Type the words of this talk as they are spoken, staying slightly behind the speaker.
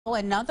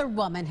Another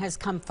woman has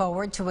come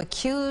forward to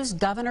accuse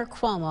Governor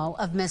Cuomo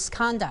of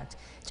misconduct.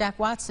 Jack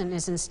Watson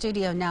is in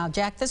studio now.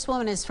 Jack, this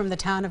woman is from the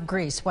town of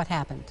Greece. What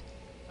happened?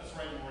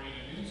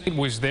 It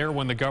was there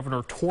when the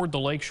governor toured the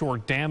lakeshore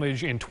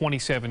damage in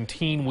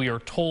 2017. We are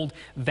told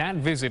that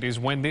visit is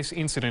when this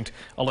incident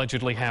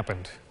allegedly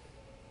happened.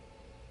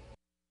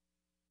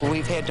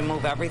 We've had to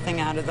move everything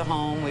out of the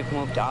home. We've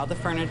moved all the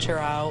furniture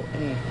out,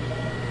 and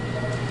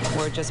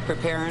we're just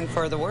preparing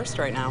for the worst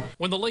right now.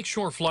 When the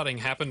lakeshore flooding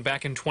happened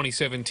back in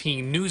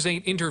 2017, News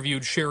 8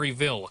 interviewed Sherry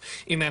Ville.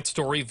 In that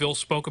story, Ville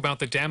spoke about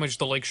the damage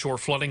the lakeshore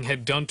flooding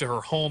had done to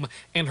her home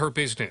and her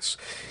business.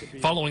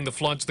 Following the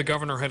floods, the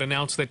governor had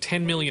announced that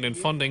 $10 million in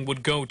funding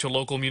would go to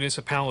local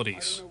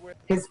municipalities.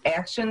 His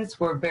actions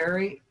were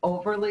very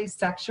overly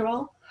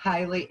sexual,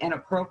 highly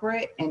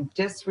inappropriate, and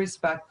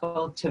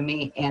disrespectful to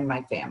me and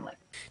my family.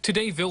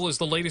 Today, Ville is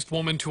the latest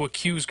woman to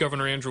accuse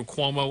Governor Andrew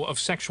Cuomo of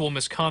sexual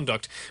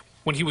misconduct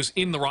when he was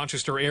in the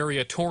Rochester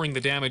area touring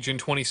the damage in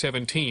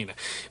 2017.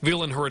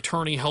 Ville and her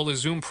attorney held a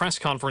Zoom press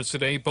conference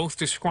today, both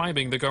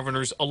describing the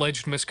governor's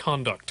alleged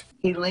misconduct.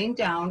 He leaned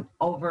down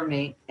over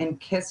me and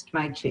kissed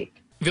my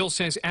cheek. Ville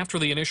says after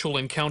the initial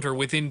encounter,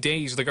 within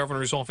days, the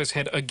governor's office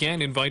had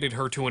again invited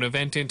her to an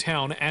event in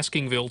town,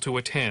 asking Ville to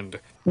attend.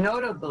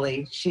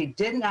 Notably, she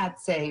did not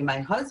say my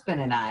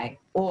husband and I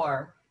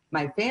or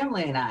my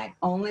family and I,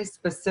 only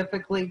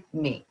specifically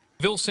me.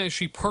 Ville says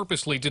she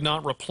purposely did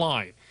not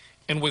reply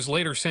and was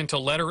later sent a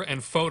letter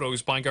and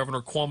photos by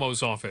Governor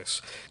Cuomo's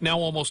office. Now,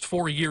 almost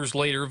 4 years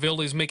later,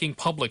 Ville is making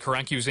public her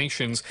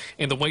accusations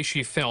and the way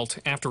she felt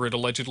after it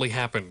allegedly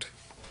happened.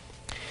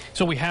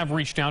 So we have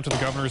reached out to the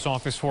governor's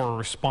office for a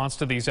response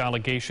to these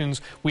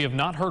allegations. We have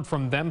not heard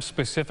from them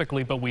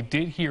specifically, but we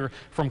did hear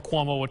from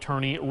Cuomo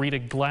attorney Rita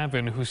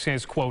Glavin, who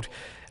says, quote,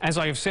 "As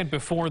I have said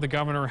before, the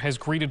governor has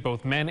greeted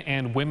both men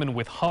and women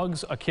with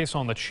hugs, a kiss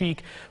on the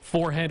cheek,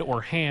 forehead,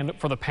 or hand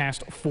for the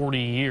past 40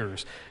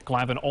 years.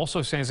 Glavin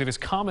also says it is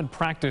common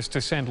practice to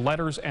send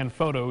letters and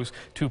photos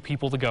to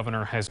people the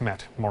governor has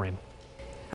met." Maureen.